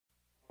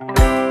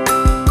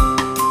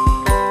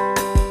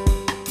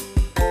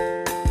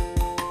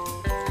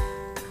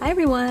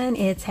everyone,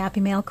 it's Happy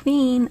Mail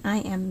Queen. I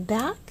am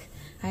back.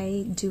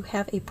 I do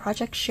have a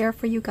project share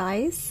for you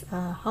guys,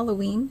 a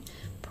Halloween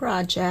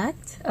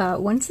project.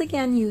 Once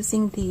again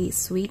using the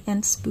Sweet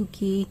and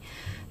Spooky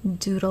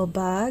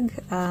Doodlebug.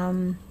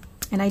 And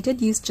I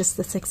did use just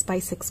the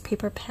 6x6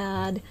 paper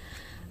pad,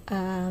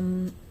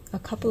 a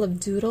couple of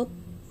doodle,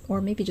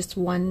 or maybe just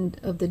one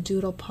of the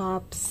doodle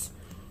pops,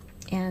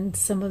 and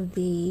some of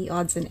the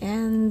odds and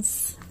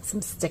ends,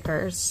 some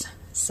stickers.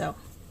 So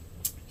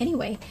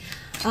anyway,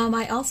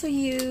 I also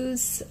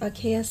use a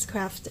KS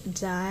Craft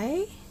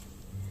die.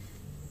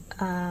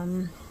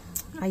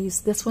 I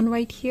use this one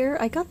right here.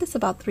 I got this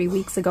about 3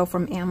 weeks ago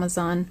from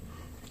Amazon.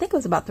 I think it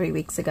was about 3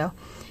 weeks ago.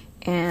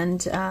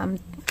 And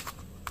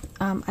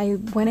I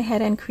went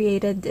ahead and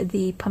created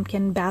the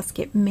Pumpkin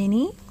Basket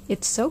Mini.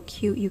 It's so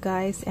cute, you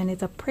guys, and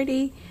it's a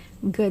pretty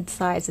good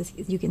size. As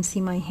you can see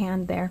my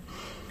hand there.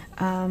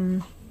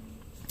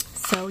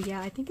 So yeah,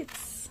 I think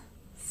it's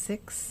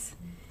 6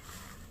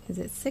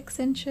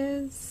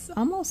 inches?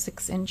 Almost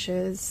 6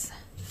 inches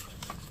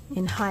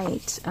in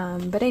height.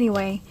 But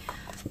anyway,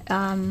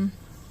 I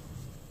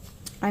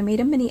made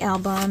a mini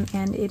album,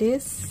 and it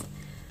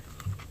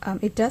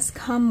does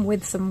come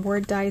with some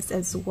word dies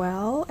as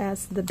well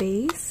as the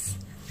base.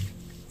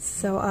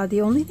 So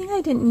the only thing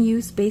I didn't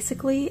use,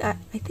 basically, I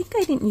think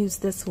I didn't use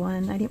this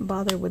one. I didn't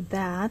bother with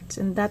that,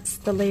 and that's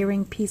the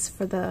layering piece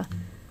for the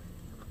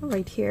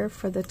right here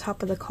for the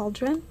top of the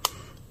cauldron.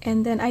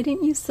 And then I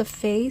didn't use the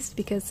face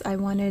because I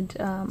wanted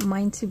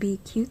mine to be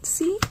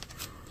cutesy,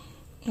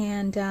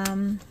 and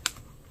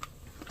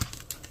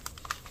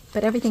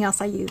but everything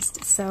else I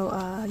used. So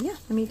yeah,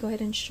 let me go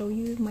ahead and show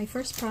you my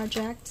first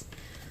project.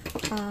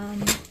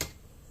 And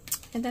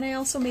then I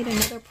also made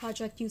another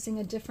project using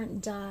a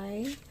different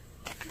die,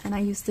 and I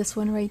used this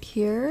one right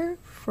here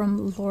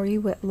from Lori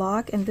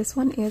Whitlock, and this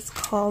one is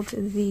called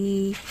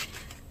the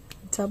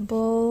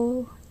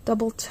double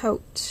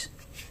tote.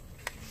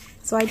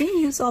 So I didn't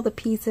use all the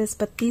pieces,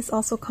 but these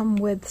also come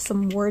with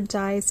some word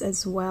dies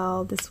as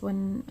well. This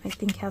one I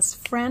think has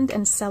friend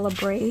and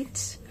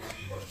celebrate.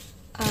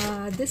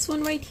 This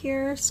one right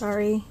here,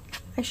 sorry,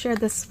 I shared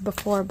this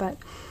before, but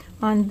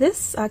on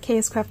this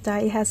KS Craft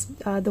die, it has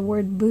the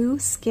word boo,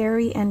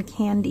 scary, and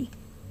candy.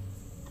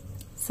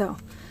 So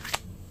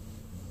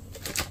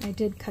I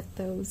did cut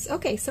those.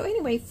 Okay, so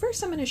anyway,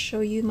 first I'm going to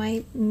show you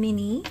my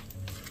mini.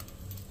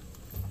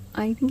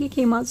 I think it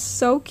came out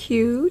so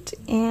cute,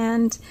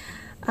 and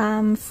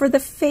for the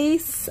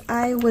face,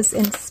 I was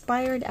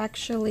inspired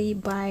actually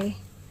by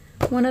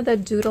one of the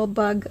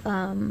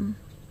Doodlebug,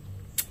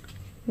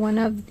 one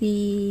of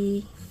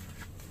the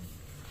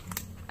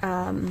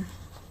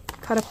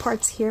cut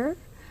aparts here,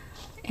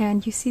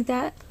 and you see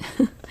that?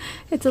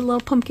 It's a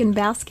little pumpkin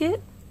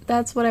basket.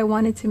 That's what I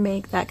wanted to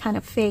make, that kind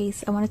of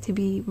face. I wanted to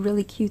be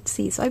really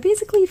cutesy. So I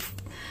basically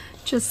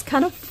just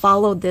kind of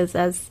followed this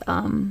as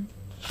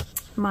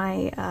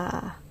my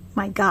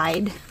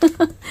guide.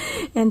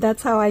 And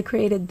that's how I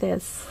created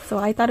this. So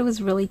I thought it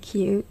was really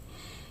cute.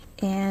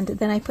 And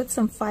then I put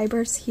some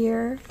fibers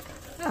here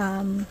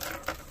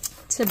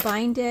to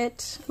bind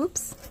it.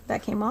 Oops,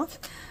 that came off.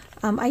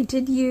 I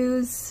did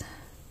use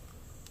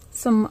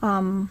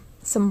some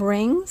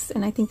rings,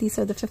 and I think these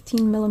are the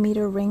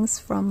 15mm rings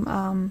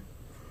from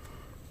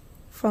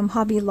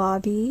Hobby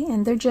Lobby,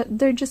 and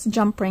they're just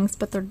jump rings,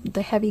 but they're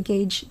the heavy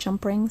gauge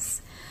jump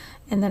rings.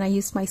 And then I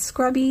used my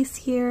scrubbies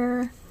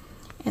here,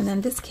 and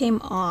then this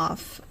came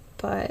off,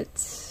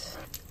 but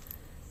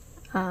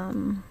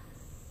I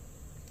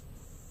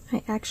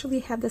actually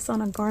have this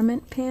on a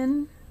garment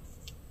pin.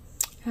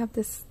 I have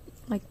this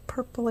like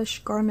purplish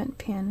garment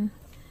pin,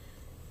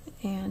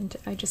 and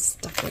I just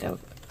stuck it out.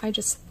 I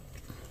just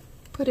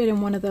put it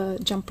in one of the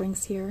jump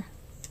rings here,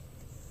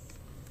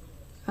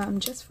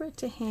 just for it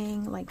to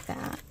hang like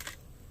that.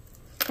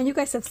 And you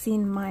guys have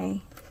seen my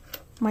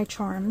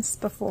charms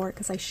before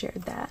because I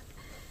shared that.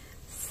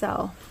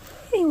 So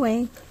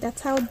anyway,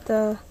 that's how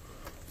the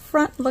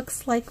front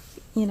looks like,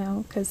 you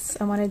know, because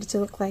I wanted it to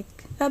look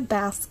like a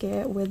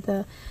basket with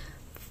the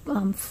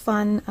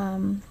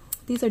fun,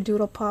 these are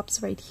doodle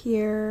pops right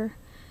here,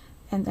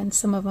 and then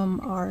some of them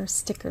are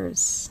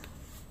stickers,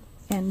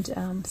 and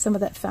some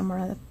of the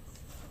ephemera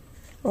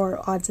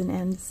or odds and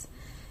ends.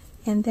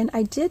 And then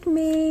I did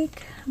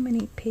make, how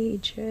many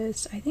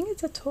pages? I think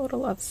it's a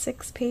total of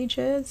 6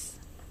 pages.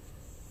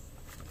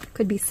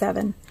 Could be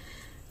 7.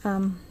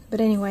 But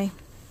anyway,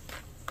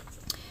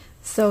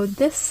 so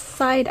this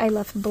side I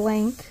left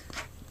blank.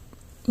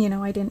 You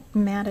know, I didn't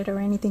mat it or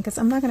anything because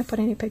I'm not going to put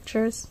any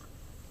pictures.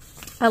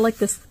 I like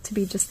this to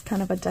be just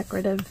kind of a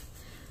decorative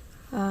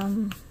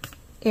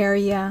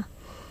area.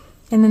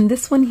 And then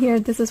this one here,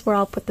 this is where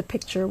I'll put the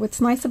picture. What's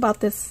nice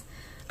about this,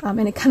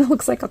 and it kind of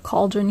looks like a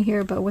cauldron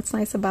here, but what's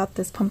nice about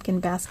this pumpkin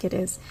basket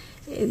is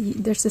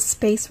there's this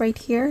space right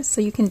here, so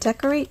you can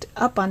decorate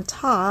up on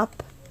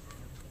top,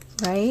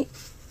 right?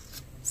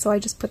 So I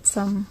just put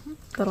some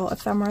little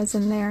ephemeras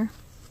in there,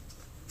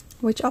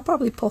 which I'll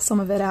probably pull some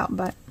of it out,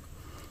 but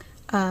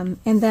and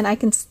then I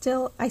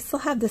still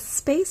have this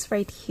space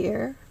right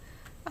here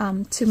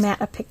to mat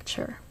a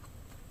picture.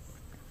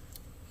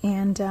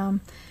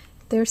 And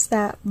there's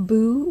that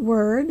boo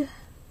word,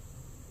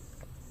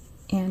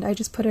 and I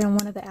just put it on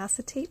one of the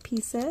acetate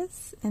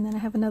pieces. And then I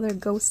have another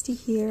ghosty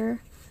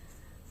here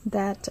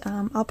that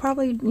I'll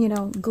probably, you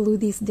know, glue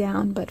these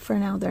down, but for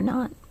now they're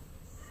not.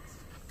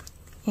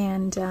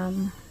 And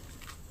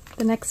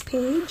the next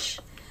page,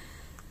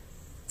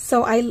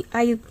 so I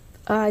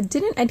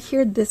didn't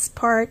adhere this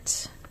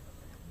part,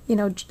 you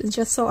know,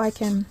 just so I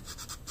can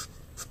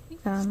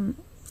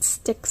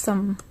stick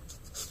some,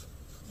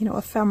 you know,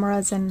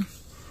 ephemeras and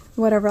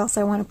whatever else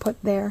I want to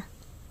put there.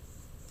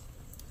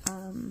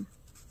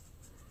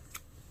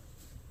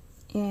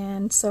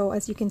 And so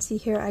as you can see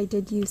here, I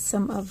did use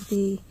some of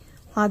the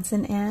odds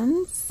and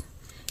ends.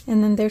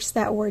 And then there's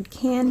that word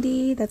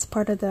candy, that's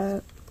part of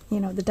the, you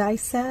know, the die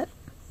set.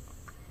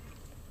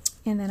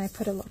 And then I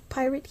put a little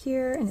pirate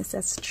here, and it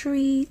says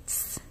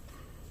treats.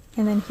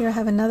 And then here I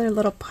have another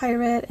little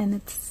pirate, and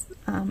it's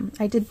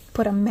I did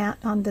put a mat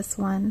on this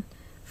one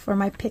for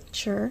my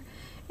picture.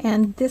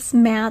 And this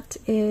mat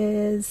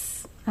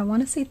is, I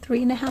want to say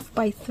 3.5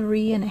 by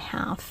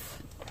 3.5.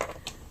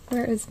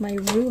 Where is my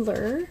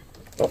ruler?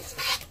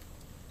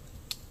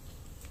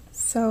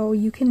 So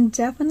you can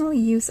definitely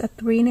use a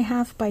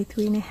 3.5 by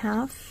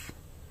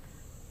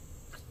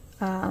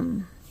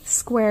 3.5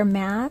 square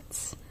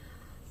mat,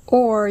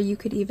 or you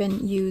could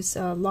even use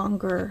a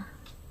longer,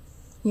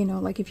 you know,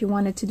 like if you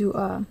wanted to do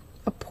a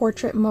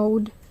portrait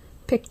mode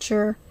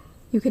picture,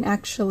 you can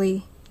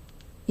actually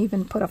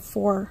even put a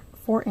 4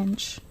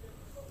 inch.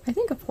 I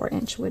think a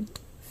 4-inch would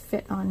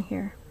fit on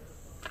here.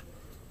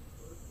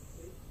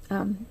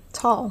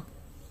 Tall.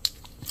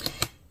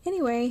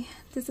 Anyway,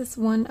 this is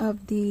one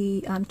of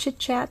the Chit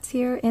Chats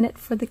here, in it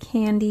for the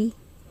candy.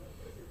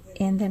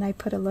 And then I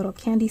put a little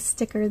candy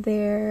sticker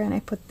there, and I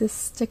put this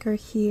sticker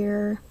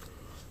here.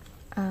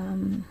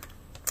 And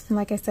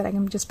like I said, I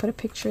can just put a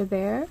picture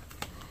there.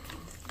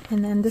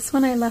 And then this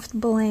one I left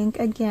blank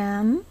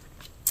again.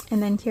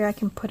 And then here I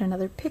can put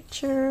another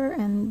picture,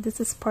 and this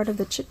is part of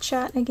the Chit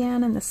Chat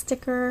again, and the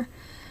sticker.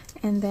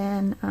 And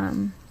then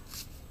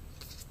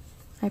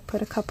I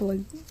put a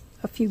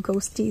few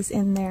ghosties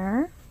in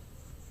there.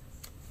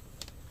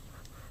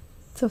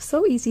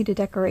 So easy to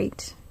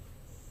decorate.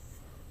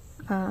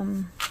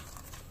 And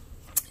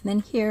then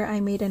here I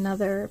made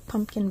another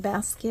pumpkin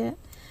basket,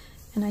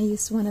 and I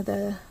used one of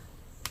the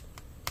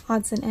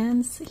odds and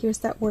ends. Here's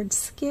that word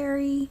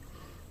scary,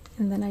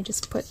 and then I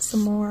just put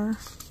some more.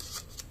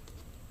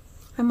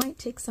 I might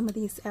take some of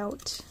these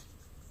out,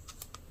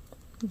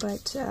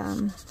 but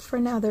for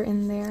now they're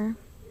in there.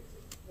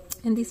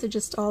 And these are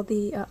just all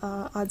the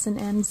odds and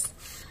ends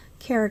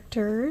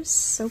characters.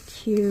 So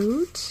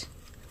cute.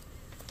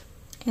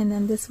 And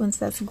then this one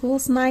says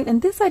Ghouls Night,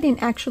 and this I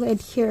didn't actually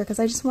adhere because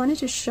I just wanted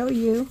to show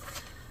you.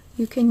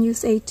 You can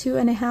use a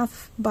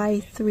 2.5 by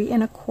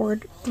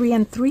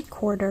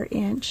 3.75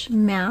 inch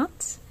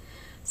mat.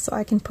 So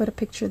I can put a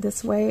picture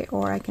this way,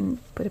 or I can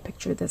put a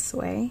picture this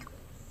way.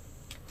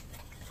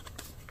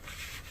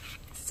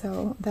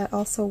 So that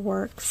also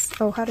works.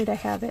 Oh, how did I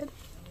have it?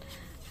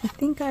 I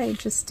think I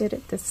just did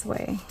it this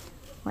way,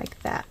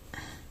 like that.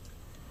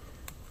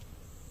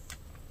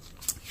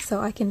 So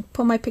I can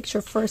put my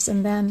picture first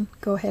and then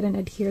go ahead and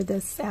adhere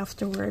this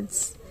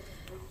afterwards.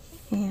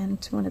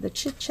 And one of the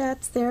Chit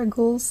Chats there,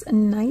 Ghouls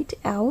Night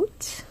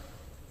Out.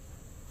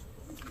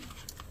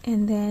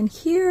 And then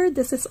here,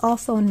 this is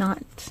also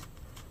not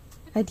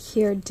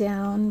adhered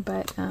down,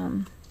 but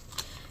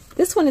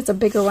this one is a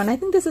bigger one. I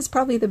think this is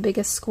probably the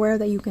biggest square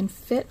that you can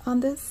fit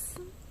on this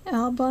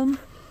album.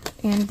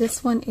 And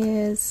this one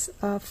is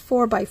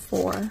 4 by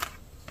 4.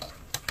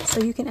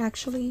 So you can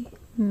actually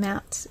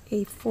mat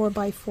a 4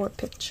 by 4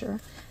 picture.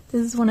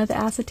 This is one of the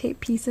acetate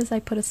pieces. I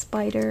put a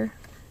spider,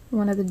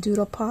 one of the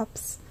Doodle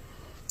Pops.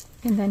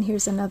 And then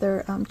here's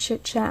another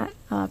Chit Chat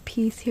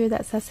piece here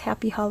that says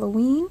Happy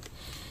Halloween.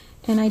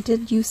 And I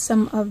did use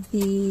some of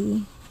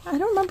the, I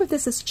don't remember if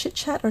this is Chit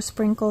Chat or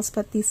sprinkles,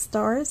 but these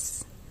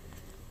stars.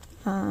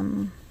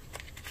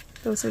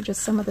 Those are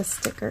just some of the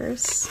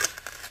stickers.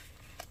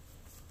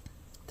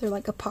 They're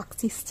like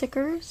epoxy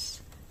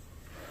stickers.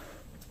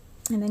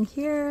 And then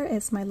here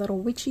is my little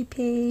witchy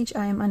page.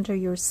 I am under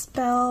your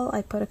spell.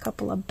 I put a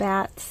couple of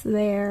bats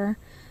there.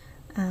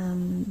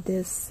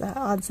 This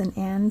odds and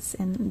ends,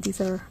 and these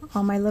are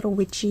all my little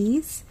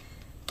witchies.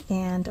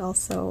 And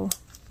also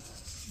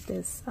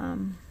this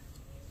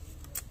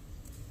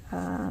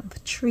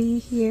tree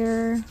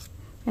here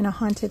and a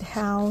haunted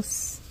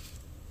house.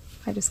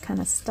 I just kind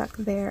of stuck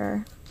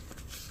there.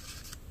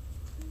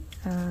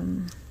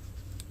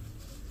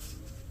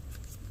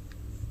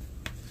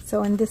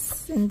 So in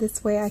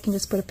this way I can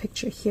just put a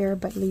picture here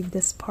but leave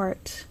this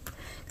part,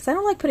 because I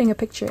don't like putting a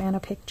picture and a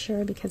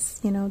picture, because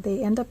you know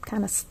they end up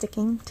kind of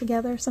sticking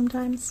together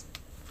sometimes.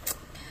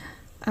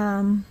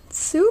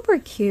 Super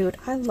cute.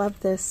 I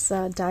love this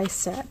die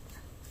set.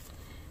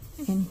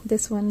 And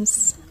this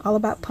one's all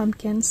about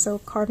pumpkins, so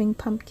carving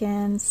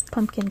pumpkins,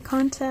 pumpkin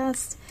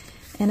contest.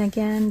 And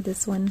again,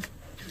 this one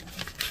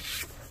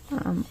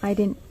I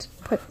didn't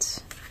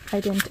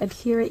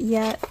adhere it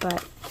yet,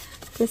 but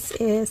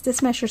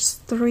This measures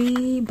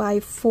 3 by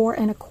 4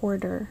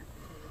 1/4.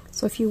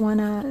 So if you want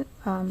to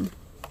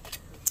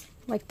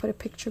like put a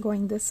picture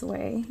going this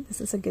way,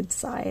 this is a good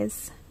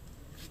size.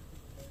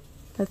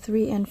 A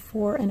 3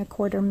 4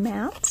 1/4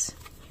 mat.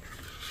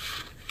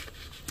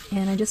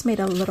 And I just made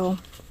a little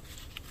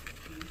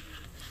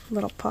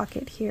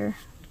pocket here.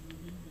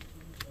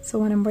 So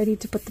when I'm ready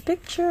to put the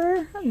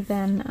picture,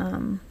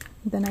 then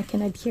I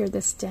can adhere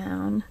this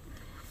down.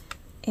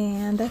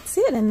 And that's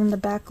it. And then the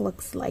back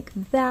looks like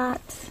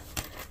that.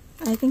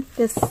 I think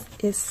this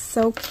is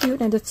so cute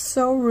and it's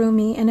so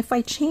roomy. And if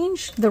I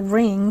change the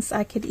rings,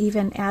 I could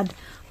even add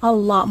a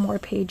lot more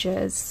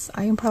pages.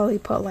 I can probably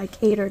put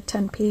like 8 or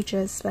 10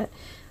 pages, but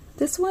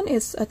this one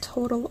is a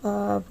total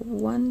of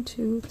 1,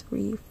 2,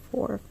 3,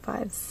 4,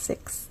 5,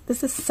 6.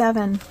 This is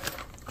 7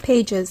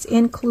 pages,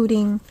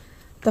 including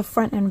the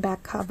front and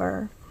back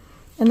cover.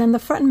 And then the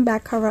front and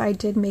back cover, I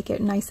did make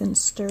it nice and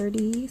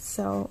sturdy,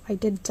 so I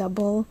did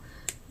double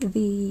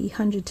the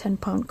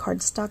 110-pound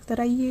cardstock that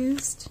I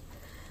used,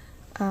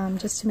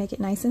 just to make it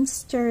nice and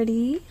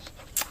sturdy.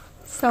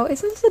 So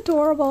isn't this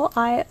adorable?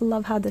 I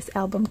love how this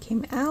album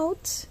came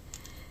out,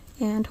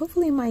 and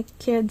hopefully my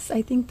kids,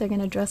 I think they're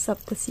gonna dress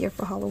up this year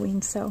for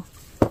Halloween, so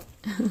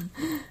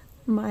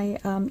my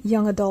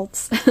young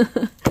adults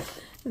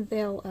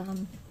they'll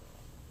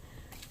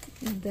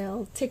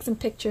take some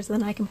pictures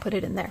and then I can put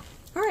it in there.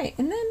 Alright,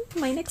 and then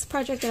my next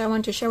project that I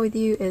want to share with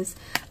you is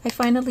I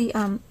finally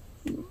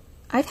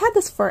I've had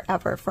this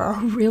forever, for a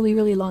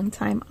really long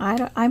time.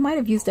 I might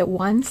have used it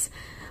once,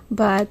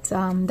 but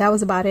that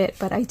was about it.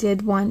 But I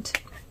did want,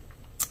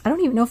 I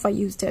don't even know if I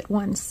used it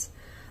once.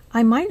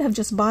 I might have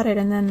just bought it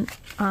and then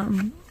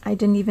I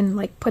didn't even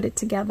like put it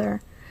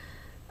together.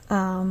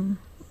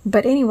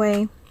 But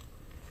anyway,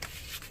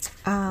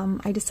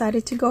 I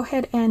decided to go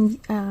ahead and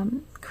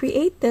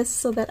create this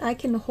so that I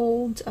can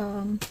hold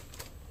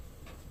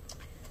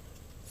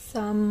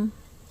some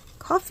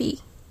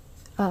coffee.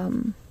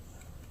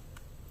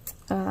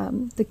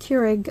 The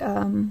Keurig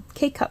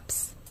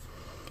K-Cups.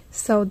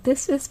 So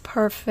this is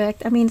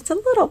perfect. I mean, it's a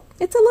little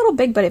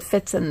big, but it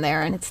fits in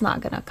there and it's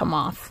not gonna come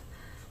off.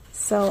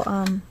 So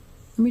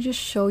let me just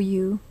show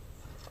you.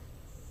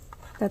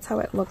 That's how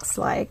it looks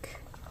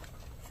like.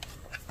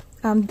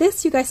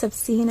 This you guys have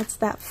seen. It's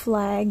that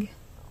flag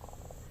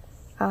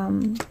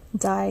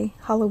die,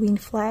 Halloween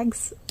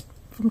flags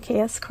from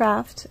KS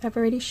Craft. I've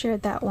already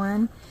shared that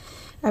one.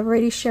 I've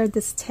already shared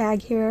this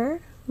tag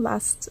here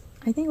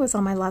I think it was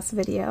on my last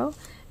video,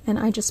 and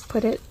I just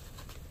put it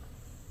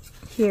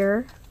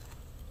here.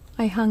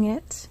 I hung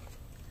it.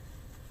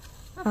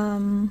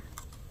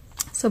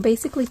 So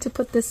basically, to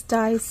put this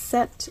die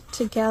set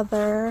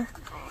together,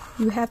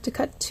 you have to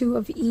cut 2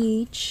 of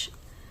each.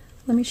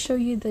 Let me show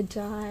you the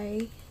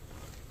die.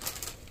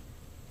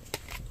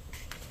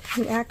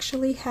 It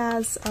actually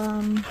has,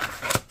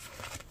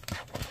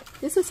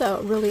 this is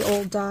a really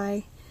old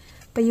die,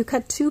 but you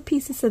cut 2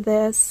 pieces of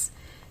this,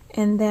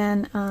 and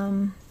then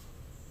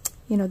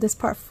you know, this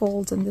part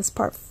folds and this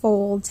part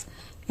folds,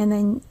 and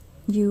then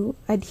you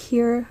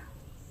adhere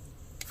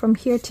from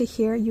here to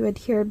here, you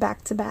adhere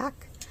back to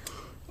back,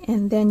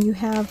 and then you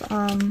have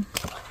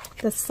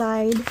the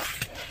side,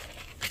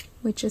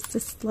 which is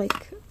this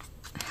like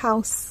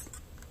house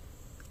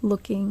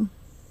looking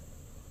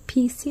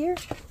piece here.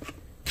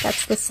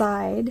 That's the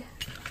side.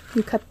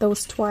 You cut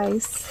those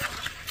twice.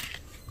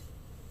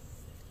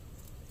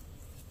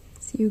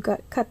 So you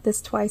cut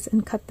this twice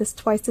and cut this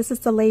twice. This is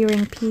the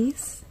layering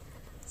piece.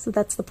 So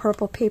that's the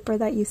purple paper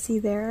that you see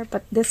there.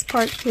 But this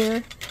part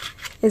here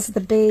is the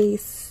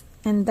base,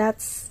 and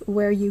that's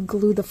where you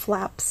glue the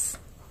flaps.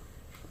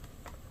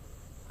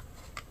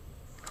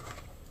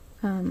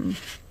 The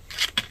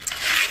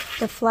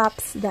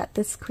flaps that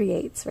this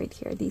creates right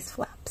here, these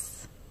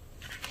flaps.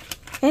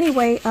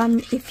 Anyway,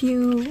 if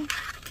you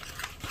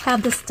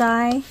have this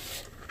die,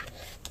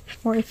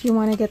 or if you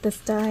want to get this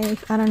die,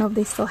 I don't know if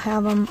they still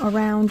have them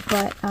around,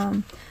 but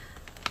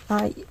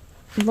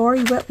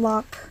Lori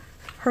Whitlock,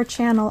 her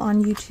channel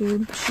on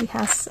YouTube, she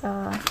has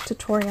a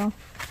tutorial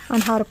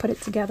on how to put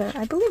it together.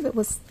 I believe it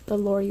was the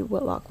Lori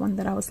Whitlock one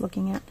that I was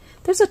looking at.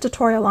 There's a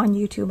tutorial on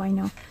YouTube, I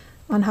know,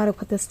 on how to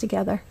put this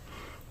together.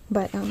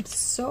 But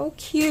so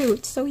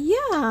cute. So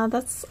yeah,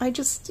 I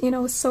just, you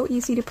know, it's so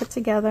easy to put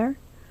together.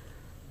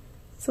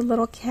 It's a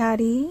little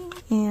caddy,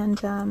 and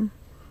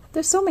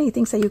there's so many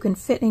things that you can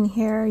fit in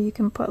here. You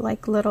can put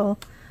like little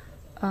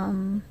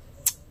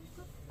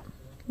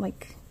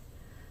like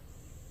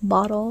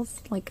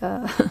bottles, like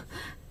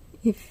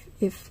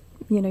if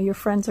you know your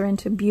friends are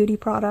into beauty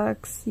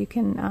products, you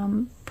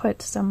can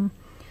put some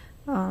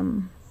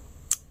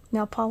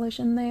nail polish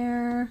in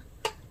there.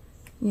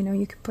 You know,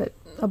 you could put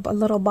a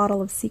little bottle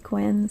of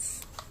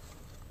sequins,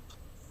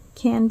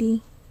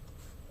 candy.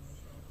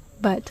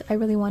 But I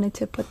really wanted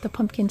to put the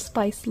pumpkin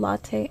spice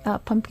latte,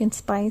 pumpkin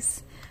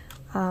spice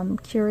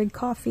Keurig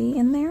coffee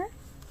in there.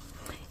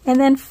 And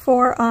then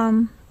for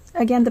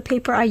again, the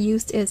paper I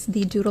used is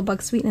the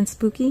Doodlebug Sweet and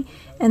Spooky,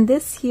 and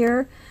this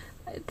here,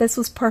 this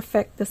was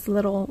perfect. This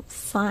little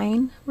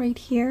sign right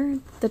here,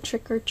 the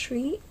trick or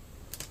treat.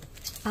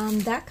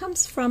 That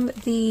comes from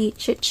the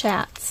Chit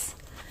Chats.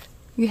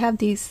 You have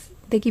these,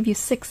 they give you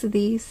 6 of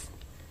these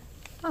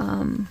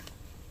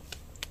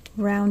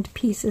round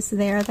pieces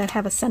there that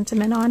have a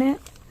sentiment on it.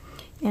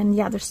 And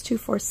yeah, there's 2,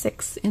 4,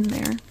 6 in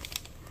there.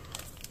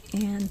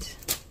 And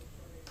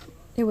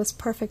it was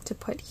perfect to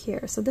put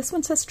here. So this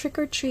one says trick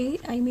or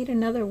treat. I made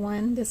another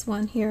one, this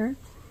one here.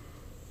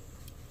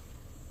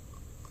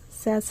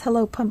 Says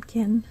hello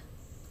pumpkin.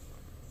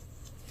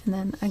 And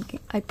then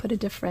I put a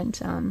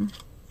different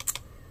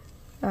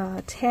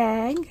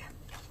tag.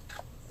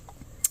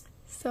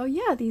 So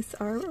yeah, these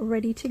are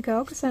ready to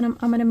go because I'm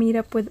going to meet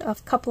up with a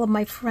couple of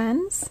my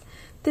friends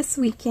this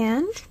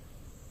weekend.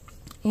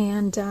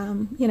 And,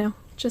 you know,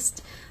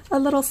 just a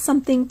little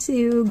something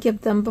to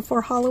give them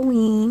before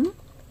Halloween.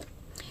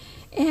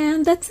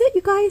 And that's it,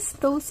 you guys.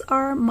 Those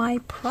are my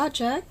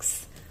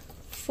projects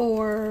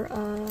for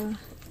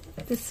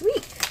this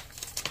week.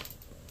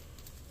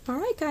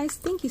 Alright guys,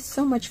 thank you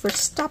so much for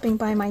stopping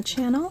by my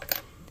channel.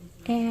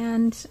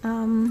 And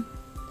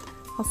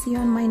I'll see you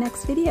on my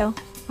next video.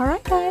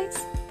 Alright guys.